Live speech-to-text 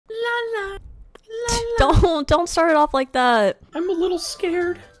don't start it off like that. I'm a little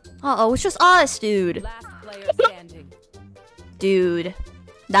scared. Uh-oh, it's just us, dude. Last player standing. Dude,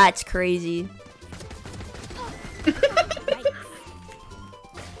 that's crazy.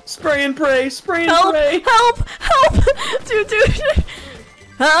 Spray and pray, spray and Help! pray. Help! Help! Dude.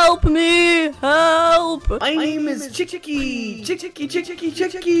 Help me! Help! My name is Chicky.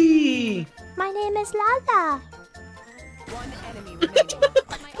 Chicky. My name is Lala. One enemy remaining.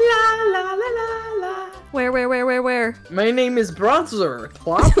 La. Where? My name is Bronzer.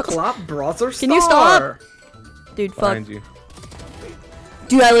 Clop, Bronzer star. Can you stop? Dude, fuck. Behind you.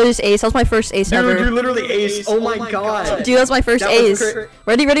 Dude, I literally just aced. That was my first ace ever. Dude, you literally ace. Oh my god. Dude, that was my first ace.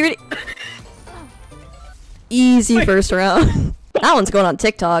 Ready? Easy first round. That one's going on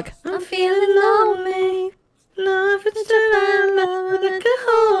TikTok. I'm feeling lonely. Love is divine, love like a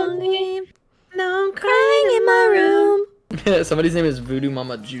holy. Now I'm crying in my room. Somebody's name is Voodoo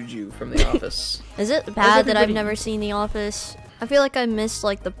Mama Juju from The Office. Is it bad that I've never seen The Office? I feel like I missed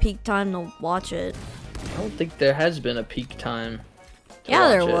like the peak time to watch it. I don't think there has been a peak time. Yeah,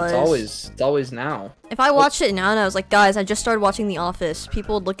 there was. was. It's always now. If I watched it now and I was like, guys, I just started watching The Office,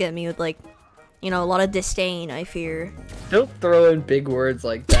 people would look at me with like, you know, a lot of disdain, I fear. Don't throw in big words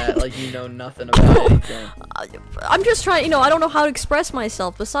like that, like you know nothing about anything. I'm just trying, you know, I don't know how to express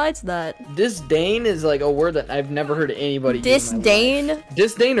myself besides that. Disdain is like a word that I've never heard anybody use in my Disdain? life.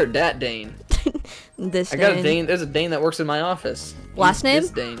 Disdain or dat Dane? Disdain. I got a Dane. There's a Dane that works in my office. Last name?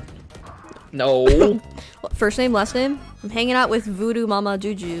 Disdain. No. First name, last name? I'm hanging out with Voodoo Mama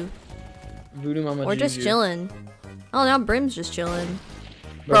Juju. Voodoo Mama Or Juju. just chilling. Oh, now Brim's just chilling.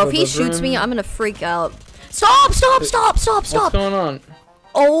 Bro, if he shoots me, I'm gonna freak out. Stop! What's going on?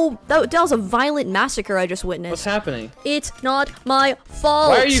 Oh, that was a violent massacre I just What's witnessed. happening? It's not my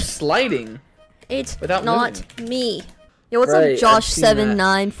fault. Why are you sliding? It's without not me. Yo, what's Right, up, Josh I've seen that.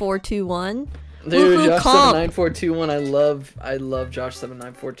 79421? Dude, Woohoo, Josh comp. 79421. I love Josh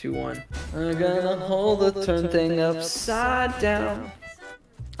 79421. I'm gonna hold the turn thing upside down.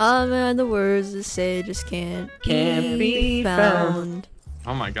 Man, the words that say just can't be found.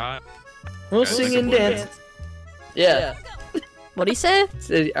 Oh my god. We'll That's sing like a and boy dance. Yeah. What'd he say?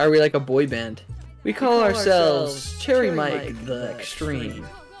 Said, are we like a boy band? We call ourselves Cherry Mike the Extreme.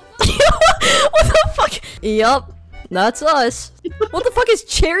 What the fuck? Yup, that's us. What the fuck is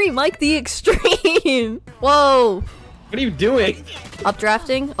Cherry Mike the Extreme? Whoa. What are you doing?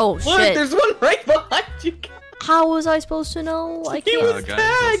 Updrafting? Oh Look, shit. there's one right behind you. How was I supposed to know? I He can't. was guys,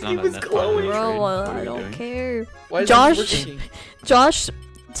 that's tagged. not He a was net glowing. positive. Bro, What are I we don't doing? care. Why is Josh- this working? Josh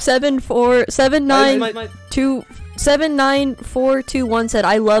 79421 said,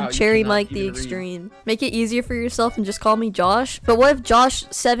 I love Wow, you Cherry cannot Mike the even read. Extreme. Make it easier for yourself and just call me Josh. But what if Josh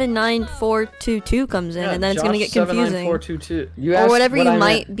 79422 comes in and then it's gonna get confusing? 79422. You Or asked whatever what you I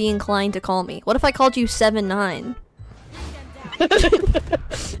might meant. be inclined to call me. What if I called you 79? Is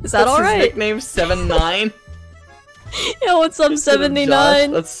that That's alright? his nickname 79. Yo, what's up, Instead of 79?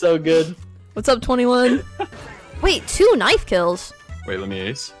 Josh, that's so good. What's up, 21? Wait, 2 knife kills? Wait, let me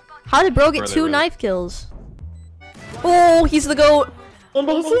ace. How did bro get Where are they 2 really? knife kills? Oh, he's the GOAT! On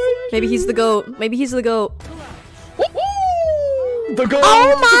both sides. Maybe he's the GOAT. Maybe he's the GOAT. The goal.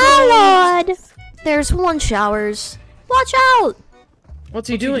 Oh my lord! There's one showers. Watch out! What's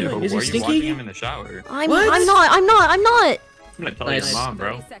he doing? Yo, Is why he are you watching stinky? him in the shower? I'm What? not. I'm gonna tell Nice. your mom,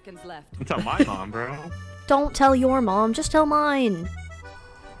 bro. 30 seconds left. I'm tell my mom, bro. Don't tell your mom, just tell mine.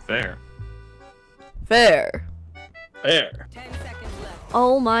 Fair. Fair. There. 10 seconds left.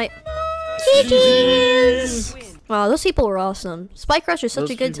 Oh my. GG's! Wow, those people were awesome. Spike Rush is such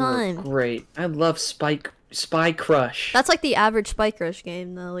Those a good people were time. Great. I love Spy Crush. That's like the average Spike Rush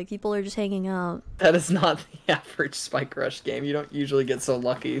game, though. Like, people are just hanging out. That is not the average Spike Rush game. You don't usually get so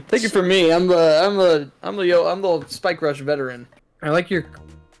lucky. Take it from me. I'm the Spike Rush veteran. I like your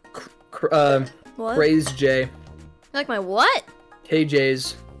What? Craze J. You like my what?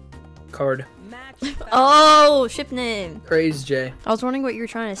 KJ's card. Match Oh, ship name. Craze J. I was wondering what you were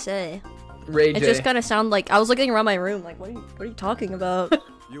trying to say. Ray It J. just kind of sounded like I was looking around my room, like, what are you talking about?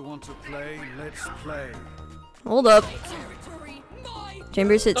 You want to play? Let's play. Hold up.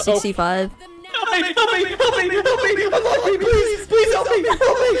 Chambers hit 65. Help me! Help me! Help me! Help me! Help me! Please! Please help me!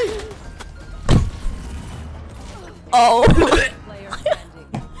 Help me! Oh. player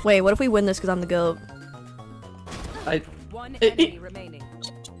standing. Wait, what if we win this because I'm the GOAT? One enemy remaining.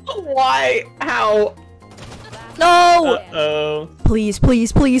 Why? How? No! Oh. Please,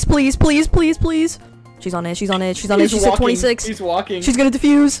 please, please, please, please, please, please. She's on it, she's on it, she's on it. She's at 26. He's walking. She's gonna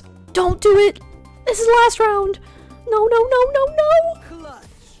defuse. Don't do it. This is the last round. No, no, no, no, no.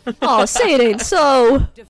 Oh, say it ain't so.